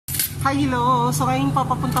Hi, hello! So ngayon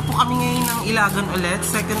papunta po kami ngayon ng Ilagan ulit.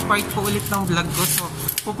 Second part po ulit ng vlog ko. So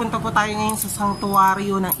pupunta po tayo ngayon sa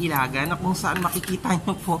Santuaryo ng Ilagan na kung saan makikita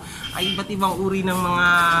nyo po ay iba't ibang uri ng mga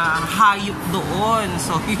hayop doon.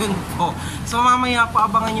 So yun po. So mamaya po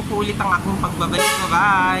abangan nyo po ulit ang aking pagbabalik.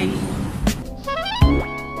 Bye!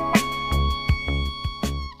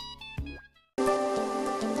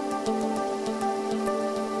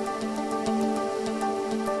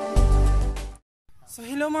 So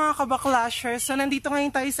hello mga kabaklashers. So nandito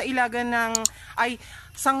ngayon tayo sa Ilagan ng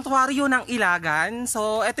Santuaryo ng Ilagan.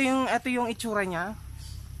 So ito yung itsura niya.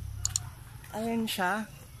 Ayan siya.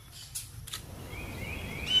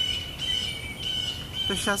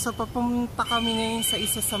 Ito siya. So papunta kami ngayon sa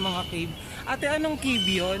isa sa mga cave. Ate, anong cave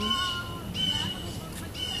 'yon?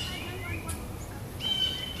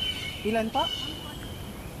 Ilan pa?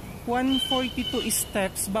 142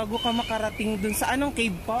 steps bago ka makarating dun sa anong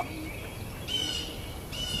cave po?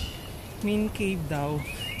 Main cave daw.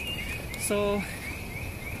 So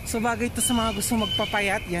bagay ito sa mga gusto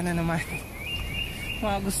magpapayat. Yan na naman.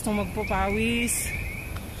 Mga gusto magpapawis.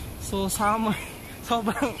 So summer.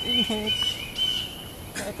 Sobrang init.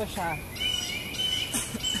 So ito siya.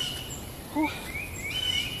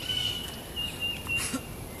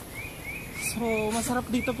 So masarap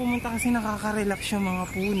dito pumunta kasi nakaka-relax yung mga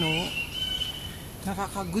puno.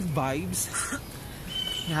 Nakaka-good vibes.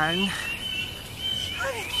 Yan.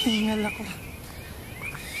 Ay, hingal ako.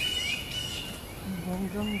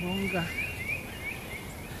 Bonggang-bongga.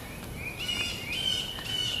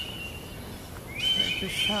 Ito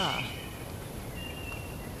siya.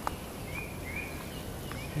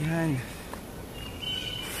 Ayan.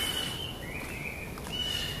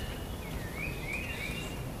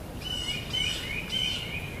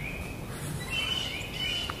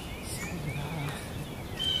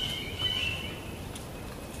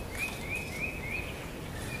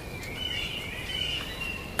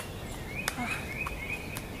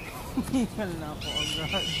 Hingal na ako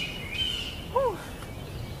agad.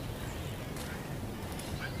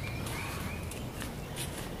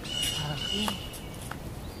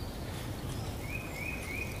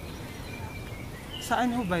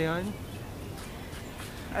 Saan ho ba yun?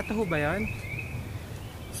 Ito ho ba yun?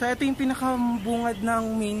 So ito yung pinakabungad ng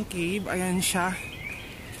main cave. Ayan siya.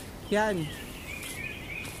 Yan.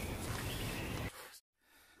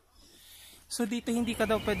 So dito hindi ka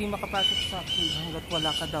daw pwede makapasok sa cave hanggat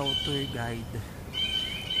wala ka daw tour guide.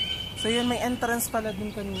 So yun, may entrance pala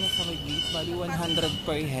dun kanina sa may gate. Bali 100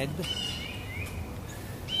 per head.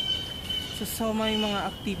 So may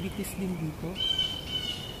mga activities din dito.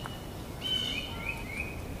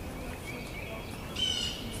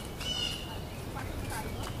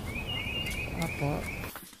 Apo.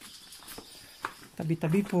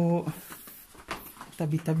 Tabi-tabi po.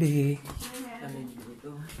 Tabi-tabi.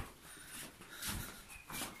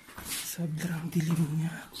 Sobrang dilim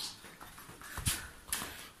niya.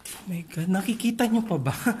 Oh my God. Nakikita nyo pa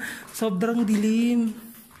ba? Sobrang dilim.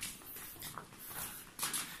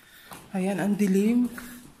 Ayan, ang dilim.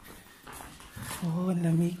 Oh, ang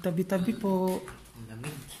lamig. Tabi-tabi po. Ang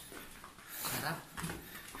lamig. Sarap.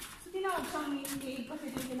 So, tinawag siyang main cave kasi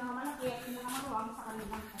ito yung pinakamalaki at pinakamaruang sa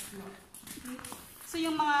kanilang tatlo. So,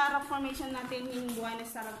 yung mga rock formation natin yung buhay na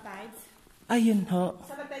stalactites. Ayun ho.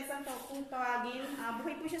 Stalactites lang to, kung tawagin,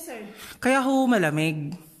 buhay po siya, sir. Kaya ho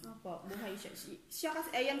malamig. Opo, buhay siya. Siya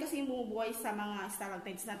kasi, ayan kasi yung bumubuhay sa mga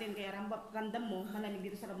stalactites natin. Kaya random mo, malamig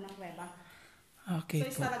dito sa loob ng kuweba. Okay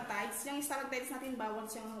So, po. stalactites. Yung stalactites natin, bawal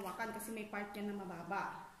siyang hawakan kasi may part yan na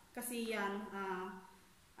mababa. Kasi yan,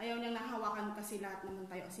 ayaw niyang nahawakan kasi lahat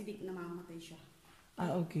naman tayo acidic na mamamatay siya.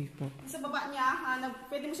 Okay po. Sa baba niya,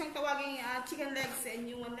 pwede mo siyang tawagin chicken legs and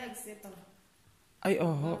human legs. Ito. Ay,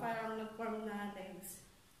 oho. Parang nag-form na legs.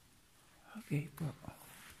 Okay po.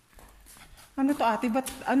 Ano to ate? Ba't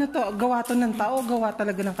ano to? Gawa to ng tao o gawa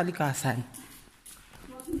talaga ng kalikasan?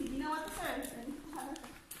 Hindi ginawa to, sir.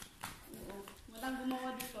 Walang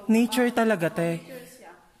gumawa dito. Nature talaga, te. Nature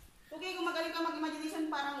siya. Okay, kung magaling ka mag-imagination,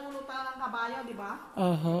 parang ulo pa ng kabayo, di ba?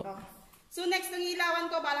 Oho. So next, ng ilawan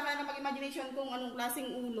ko, bala ka na mag-imagination kung anong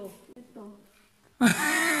klaseng ulo. Ito.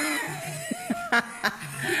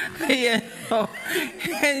 Ayan. Oh.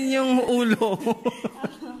 Yan yung ulo.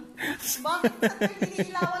 Bakit?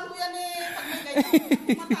 Iniilawan ko yan eh. Pag may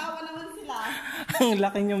ganyan, matawa naman sila. Ang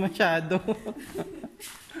laki nyo masyado.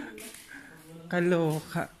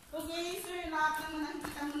 Kaloka. Okay, sir. Lahat naman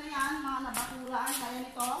nakikita mo na yan. Mga nabakuran. Kaya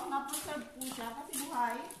nito, na-preserve po siya kasi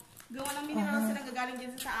buhay. Gawa ng minerals sila gagaling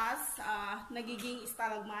dyan sa taas. Nagiging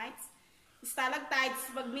stalagmites. Stalactites,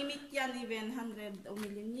 mag-mimic yan even 100 o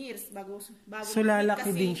million years bago so lalaki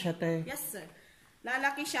kasi, din siya, te? Yes, sir.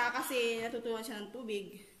 Lalaki siya kasi natutuwa siya ng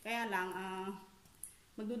tubig. Kaya lang,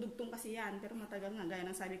 magdudugtong kasi yan. Pero matagal nga, gaya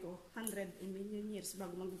ng sabi ko, 100 million years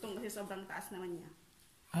bago magdugtong kasi sobrang taas naman niya.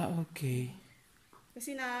 Okay.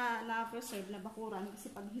 Kasi na-preserve, na bakuran.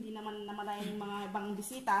 Kasi pag hindi naman namatay yung mga ibang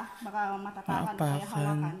bisita, baka matatakan o kaya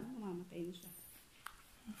hawakan, mamatay na siya.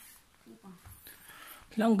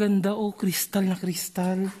 Ang ganda kristal na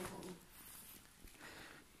kristal.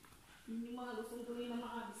 Yun yung mga gustong tuloy ng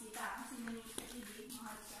mga bisita. Kasi yun yung sa TV,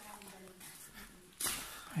 mahal siya ng galing.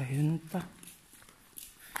 Ayun pa.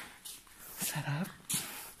 Sarap.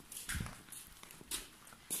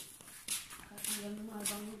 Kasi yan yung mga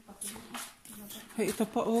ibang pakulo. Ay, ito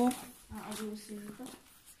pa Aayusin ito.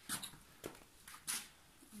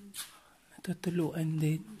 Natutuluan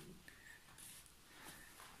din.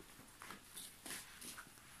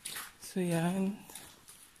 So yan.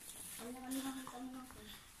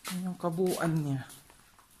 Yan yung kabuuan niya.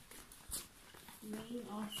 Main,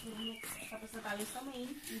 tapos na tayo sa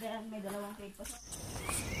main. And then may dalawang cake pa.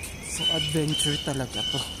 So adventure talaga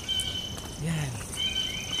to. Yan.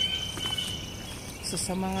 So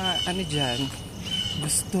sa mga dyan,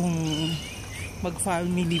 gustong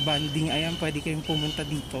mag-family bonding, ayan, pwede kayong pumunta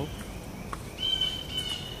dito.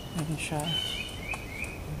 Ayan siya.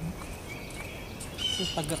 So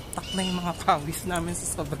tagaktak na yung mga pawis namin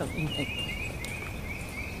sa sobrang init.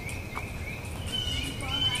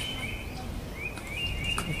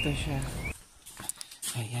 Ito siya.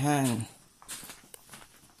 Ayan.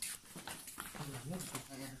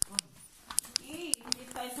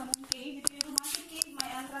 Dito tayo sa mong cave. Ito yung romantic cave. May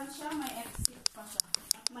entrance siya, may exit pa siya.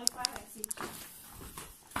 At may fire exit siya.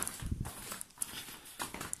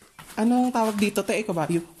 Anong tawag dito?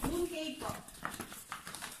 Kabayo? Moon cave po.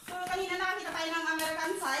 So, kanina nakakita tayo ng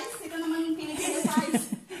American size. Ito naman yung Filipino size.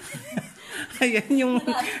 Ayan yung...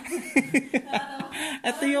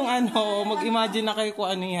 Ito yung mag-imagine na kayo kung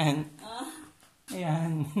ano yan.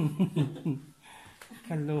 Ayan.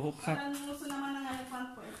 Kaloka. Parang gusto naman ng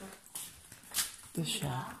elephant po ito. Ito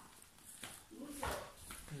siya.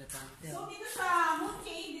 So, dito sa Moon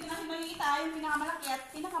Cave, dito natin makikita yung pinakamalaki at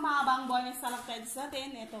pinakamahabang buwan ng stalactites natin.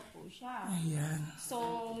 Ito po siya. Ayan. So,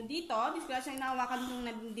 dito siyang nahawakan nung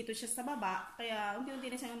nandito siya sa baba. Kaya, unti-unti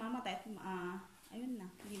na siyang namamatay at ayun na,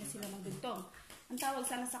 hindi na sila magdugtong. Ang tawag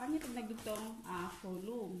sana sa kanya pag nagdugtong,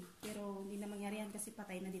 column. Pero hindi na mangyari yan kasi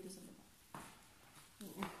patay na dito sa baba.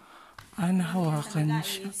 Oo. Nahawakan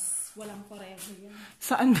siya. Walang forever yan.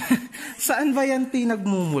 Saan ba yan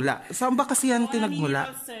tinagmumula? Saan ba kasi yan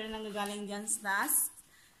tinagmula? Mineral, sir, nanggagaling dyan sa taas.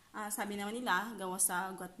 Sabi naman nila, gawa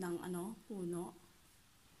sa ugat ng puno.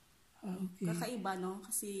 Okay. Kakaiba, no?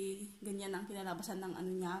 Kasi ganyan ang kinalabasan ng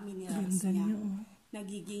minerals niya.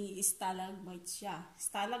 Nagiging stalagmites siya.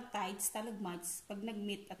 Stalactites, stalagmites, pag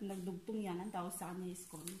nag-meet at nagdugtong yan, ang tawag sa kanya is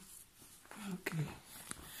cone. Okay.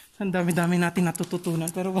 Ang dami-dami natin natututunan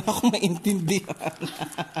pero wala akong maintindihan.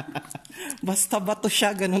 Basta bato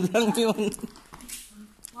siya, ganun lang yun.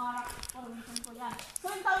 So,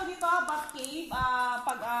 yung tawag dito, bat cave,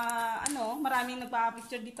 pag maraming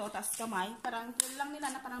nagpa-picture dito, tapos kamay, parang lang nila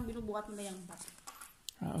na parang binubuhat nila yung bat.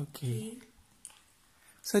 Okay.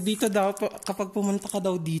 So, dito daw, kapag pumunta ka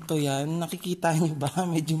daw dito yan, nakikita niyo ba?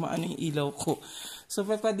 Medyo maano yung ilaw ko. So,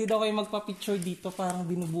 pwede daw kayo magpa-picture dito, parang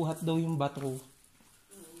binubuhat daw yung bato.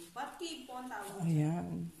 Bat cave po ang tawag.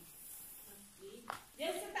 Ayan.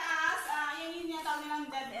 Diyan sa taas, yun yung tawag nilang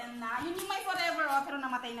dead end na. Yun yung may forever, pero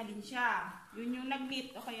namatay na din siya. Yun yung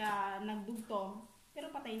nag-meet o kaya nagdugtong,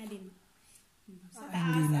 pero patay na din. Sa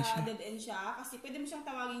taas, dead end siya. Kasi pwede mo siyang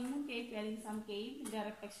tawagin moon cave, pwedeng sun cave.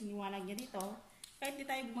 Nag-reflex yung liwanag niya dito. Kahit di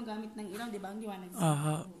tayo gumagamit ng ilaw, di ba? Ang liwanag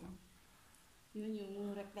siya. Yun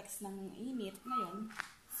yung reflex ng init ngayon.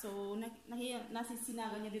 So,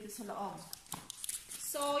 nasisinagan niya dito sa loob.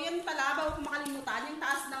 So, yan pala, bago ko makalimutan, yung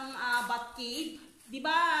taas ng bat cave. Di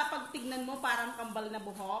ba, pag tignan mo, parang kambal na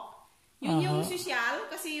buhok? Yun yung social,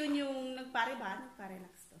 kasi yun yung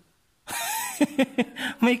nagpare-relax to.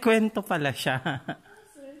 May kwento pala siya.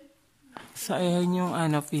 So, ayan yung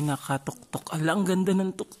pinakatuktok. Ang ganda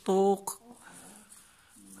ng tuktok.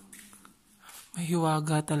 May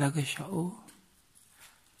hiwaga talaga siya,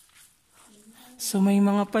 So, may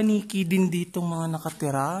mga paniki din ditong mga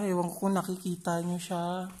nakatira. Ewan ko kung nakikita nyo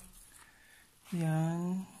siya.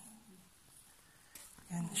 Yan.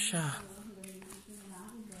 Yan siya.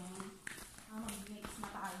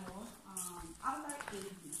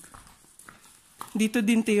 Dito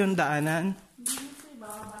din tayo yung daanan.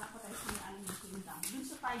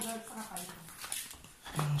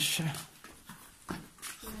 Yan siya.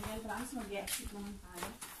 Mag-exit naman tayo.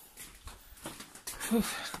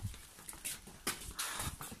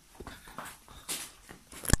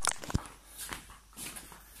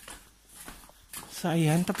 So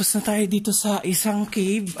ayan, tapos na tayo dito sa isang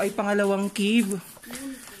cave, ay pangalawang cave.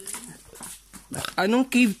 Anong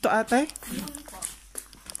cave to ate?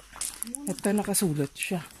 Ito nakasulat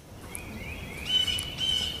siya.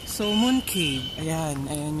 So Moon Cave, ayan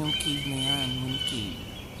yung cave na yan, Moon Cave.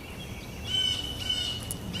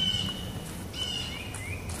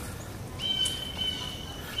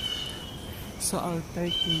 So altar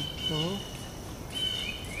cave to.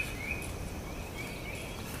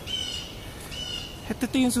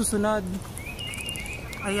 Ito yung susunod.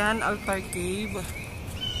 Ayan, altar cave.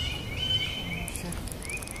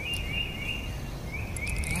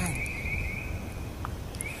 Ayan.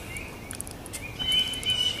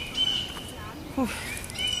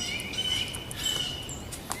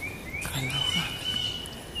 Kaloka.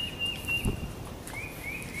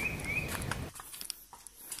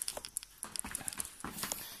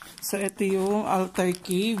 So ito yung altar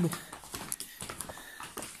cave.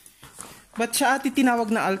 Ba't siya ate tinawag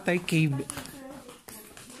na altar cave?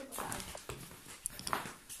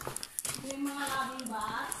 Yung mga labing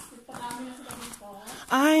bats, nagpagami na sila dito.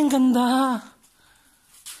 Ay, ang ganda.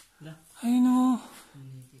 Ay no.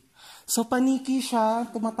 So paniki siya,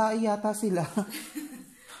 tumatay yata sila.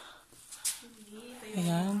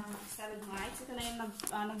 Ayan. Stalagmites. Ito na yung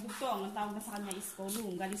nagbugtong. Ang tawag na sa kanya is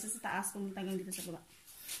kolong. Galing sa taas, pumunta hanggang dito sa baba.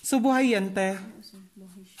 So buhay yan, te?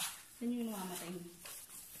 Buhay siya. Yan yung namamatay.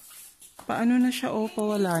 Paano na siya o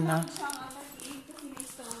pawala na? Siyang altar-cave kasi may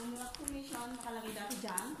stone. Rock formation, nakalagay dati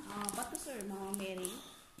dyan. Bato sir, mga Mary.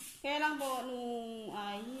 Kaya lang po, nung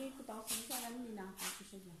year 2007, ninakaw ko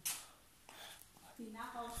siya dyan.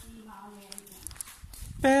 Ninakaw si mga Mary dyan.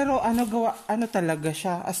 Pero ano talaga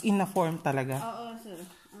siya? As in na form talaga? Oo sir.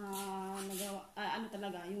 Ano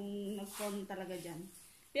talaga, yung nag-form talaga dyan.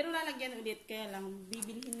 Pero lalagyan ulit, kaya lang,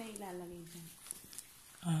 bibilihin na ilalagay dyan.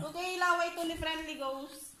 Okay, ilaway ito ni Friendly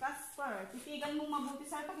Ghost Casper. Titigan mong mabuti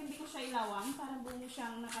sir pag hindi ko siya ilawan para bungo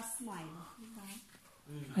siyang nakasmile. Diba?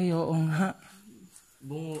 Ay, oo nga.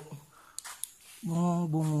 Bungo.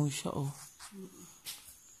 Bungo siya, oh.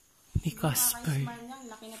 Ni Casper. Nakasmile niya,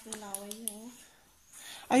 laki na itong laway niya. Oh.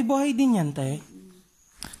 Ay, buhay din yan, te.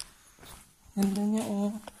 Ganda niya,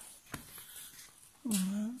 oh.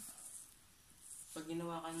 Pag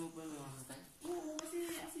ginawakan mo pa mamatay? Oo,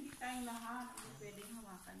 kasi acidic tayong lahat. Hindi pwedeng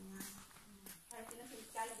hawakan niya.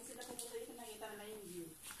 Kahit sila pupunta dito, nakita na yung view.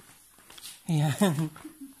 Ayan.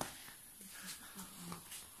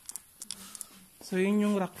 So, yun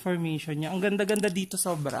yung rock formation niya. Ang ganda-ganda dito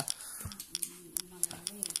sobra.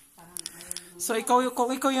 So,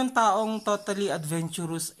 kung ikaw yung taong totally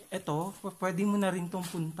adventurous, eto, pwede mo na rin tong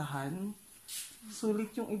puntahan.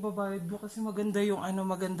 Sulit yung ibabayad mo kasi maganda yung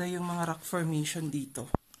mga rock formation dito.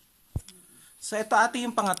 So, ito ate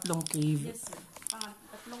yung pangatlong cave. Yes sir.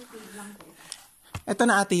 Tatlong cave lang po. Ito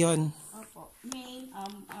na ate yun. Opo.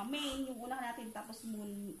 Main, yung una natin, tapos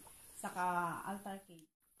moon, saka altar cave.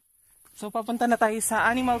 So, papunta na tayo sa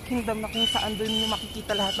Animal Kingdom na kung saan doon yung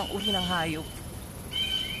makikita lahat ng uri ng hayop.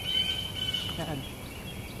 Yan.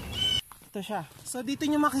 Ito siya. So, dito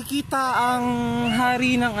nyo makikita ang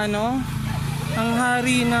hari ng ang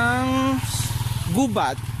hari ng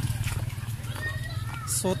gubat.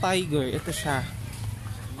 So, tiger. Ito siya.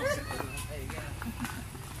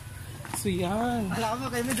 So, yan. Alam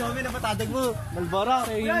mo, kayo may Jomi na patadag mo. Malbora.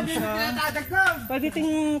 Ayun siya. Pinatadag ko! Pwede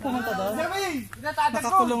ting pumunta doon. Pinatadag ko!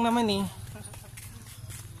 Nakakulong naman eh.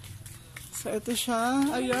 So, ito siya.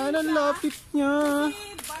 Ayan, ang lapit niya.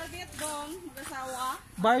 Barbie at Dong, mag-asawa.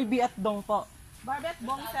 Barbie at Dong po. Barbie at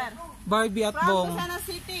Bong, sir. Barbie at From Bong. Lucena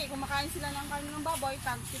City, kumakain sila ng karne ng baboy,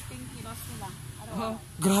 tag 15 kilos nila. Oh,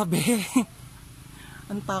 grabe.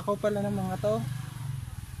 Ang takaw pala ng mga to.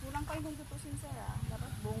 Kulang pa yung tutusin, sir.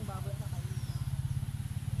 Dapat buong baboy sa kayo.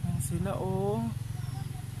 Ayan sila, oh.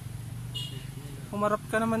 Humarap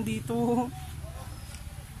ka naman dito.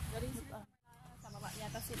 Galing sila. Sa baba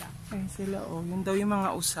yata sila. Ayan sila, oh. Yun daw yung mga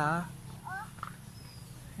usa.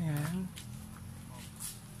 Ayan.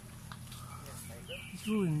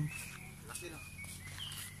 Yun.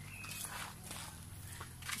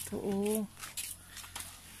 Ito, oh.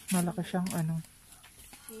 Malaki siyang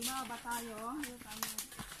Okay, ba tayo?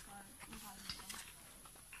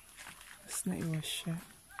 Tapos naiwas siya.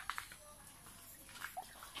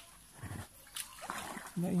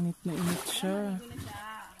 Mainit na init siya. Ito na siya.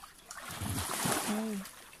 Ay.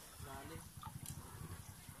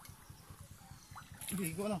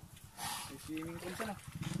 Bigo na. May swimming pool siya na.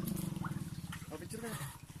 Picture kayo.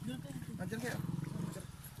 Nandiyan kayo.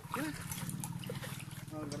 Yan.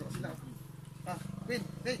 Laro sila. Queen,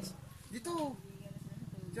 Paige. Dito.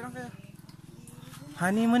 Diyan kayo.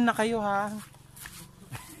 Honeymoon na kayo, ha?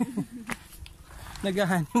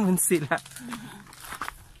 Nag-honeymoon sila.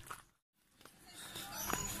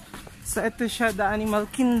 So ito siya, the Animal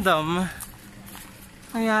Kingdom.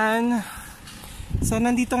 Ayan. So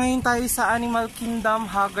nandito ngayon tayo sa Animal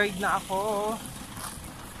Kingdom. Haggard na ako.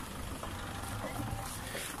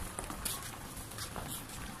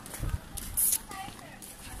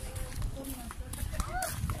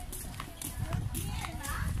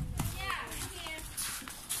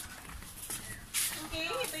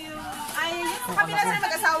 Kapila sila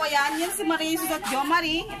mag-asawa yan. Yan si Marie at Jo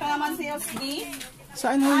Marie. Ito naman si Osdi.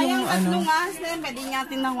 Saan ho yung tatlong ahas na yun, pwede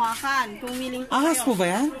natin nahawakan. Kung willing po ahas po ba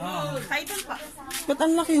yan? Oo. Title pa. Ba't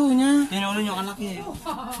ang laki ho niya? Tinulo nyo kalaki eh.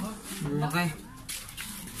 Laki.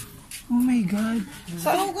 Oh my God. So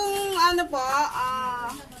kung ano po,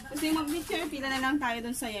 gusto nyo mag-picture, pila na lang tayo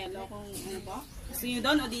dun sa yellow. Kung ano po, gusto nyo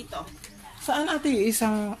doon o dito? Saan ate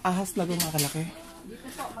isang ahas lang makalaki?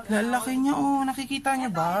 Lalaki niya oh, nakikita niya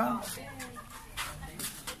ba?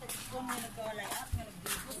 Oh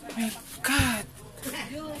my God.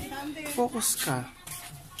 Focus ka.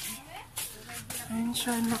 Ayun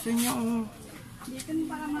siya, laki niya oh. Dito mo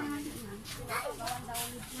para makakita na.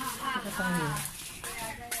 Ito tayo.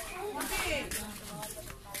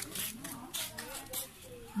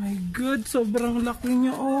 My God, sobrang laki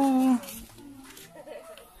niya oh.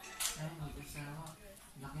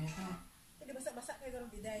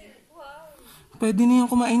 Pwede na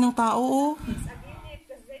yung kumain ng tao oh.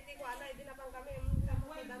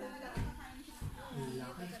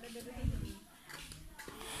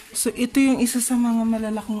 So ito yung isa sa mga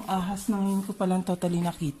malalaking ahas na ngayon ko palang totally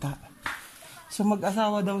nakita. So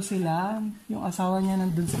mag-asawa daw sila. Yung asawa niya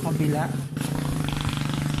nandun sa kabila.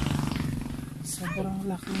 Sobrang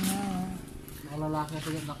laki na. Malalaki ito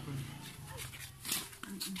yung laki.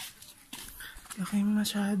 Laki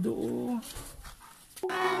masyado oh.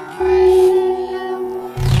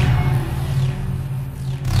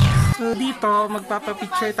 So dito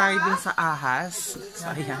magpapapicture tayo dun sa ahas.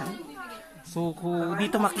 So ayan. So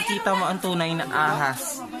dito makikita mo ang tunay na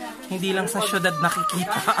ahas. Hindi lang sa syudad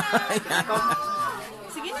nakikita. Ayan.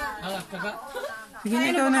 Sige na. Sige na,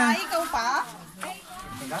 ikaw na. Ikaw pa?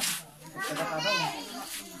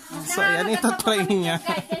 So ayan, ito try niya.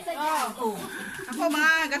 Ako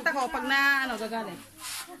mga gata ko pag na ano gagalit.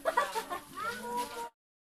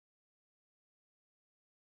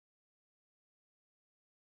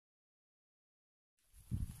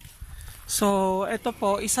 So, ito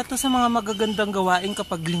po, isa to sa mga magagandang gawain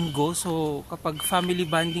kapag linggo. So, kapag family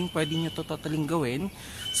bonding, pwede nyo to totaling gawin.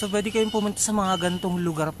 So, pwede kayong pumunta sa mga gantong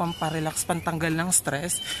lugar, pamparelax, pantanggal ng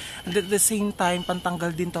stress. And at the same time,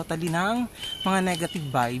 pantanggal din totally ng mga negative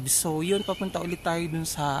vibes. So, yun, papunta ulit tayo dun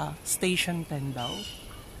sa Station 10 daw.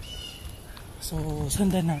 So,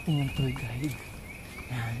 sundan natin yung tour guide.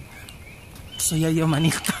 Yan. So,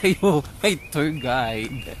 yayamanin tayo kay tour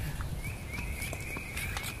guide.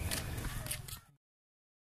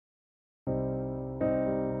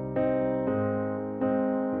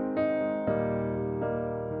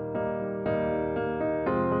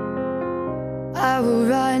 I will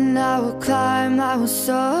run, I will climb, I will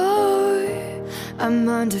soar. I'm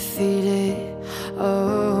undefeated.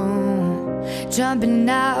 Oh, jumping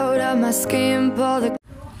out of my skin, pull the.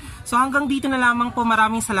 So hanggang dito na lamang po.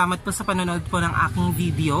 Maraming salamat po sa panonood po ng aking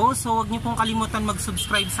video. So huwag niyo pong kalimutan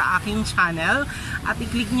mag-subscribe sa aking channel. At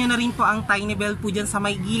i-click niyo na rin po ang tiny bell po dyan sa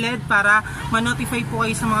may gilid para ma-notify po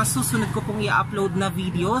kayo sa mga susunod ko pong i-upload na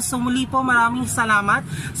video. So muli po maraming salamat.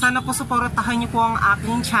 Sana po suportahan niyo po ang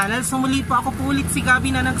aking channel. So muli po ako po ulit si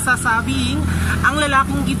Gabi na nagsasabing ang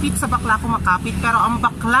lalaking gipit sa bakla kumakapit pero ang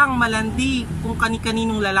baklang malandi kung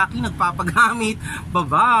kani-kaninong lalaki nagpapagamit.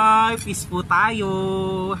 Bye-bye! Peace po tayo!